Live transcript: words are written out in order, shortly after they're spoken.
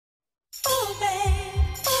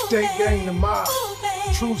State gang, the mob,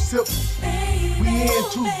 true simple. We in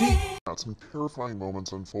too deep. Some terrifying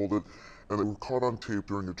moments unfolded, and they were caught on tape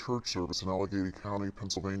during a church service in Allegheny County,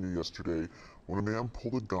 Pennsylvania yesterday, when a man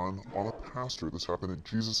pulled a gun on a pastor. This happened at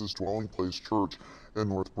Jesus' Dwelling Place Church in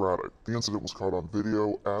North Braddock. The incident was caught on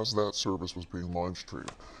video as that service was being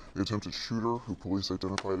live-streamed. The attempted shooter, who police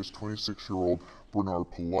identified as 26-year-old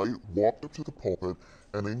Bernard Polite, walked up to the pulpit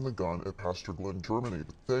and aimed the gun at Pastor Glenn Germany,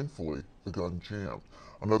 but thankfully, the gun jammed.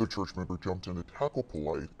 Another church member jumped in to tackle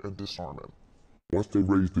Polite and disarm him. Once they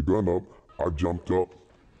raised the gun up, I jumped up,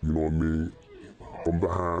 you know what I mean, from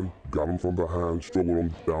behind, got him from behind, struggled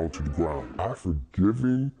him down to the ground. I forgive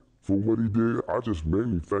him for what he did. I just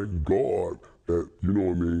mainly thank God that, you know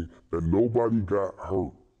what I mean, that nobody got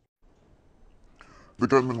hurt. The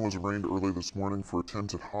gunman was arraigned early this morning for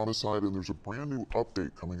attempted homicide, and there's a brand new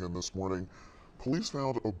update coming in this morning. Police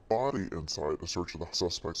found a body inside a search of the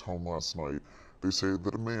suspect's home last night. They say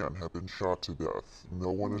that a man had been shot to death. No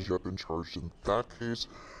one has yet been charged in that case.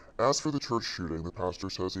 As for the church shooting, the pastor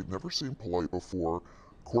says he'd never seen Polite before.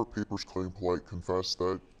 Court papers claim Polite confessed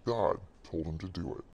that God told him to do it.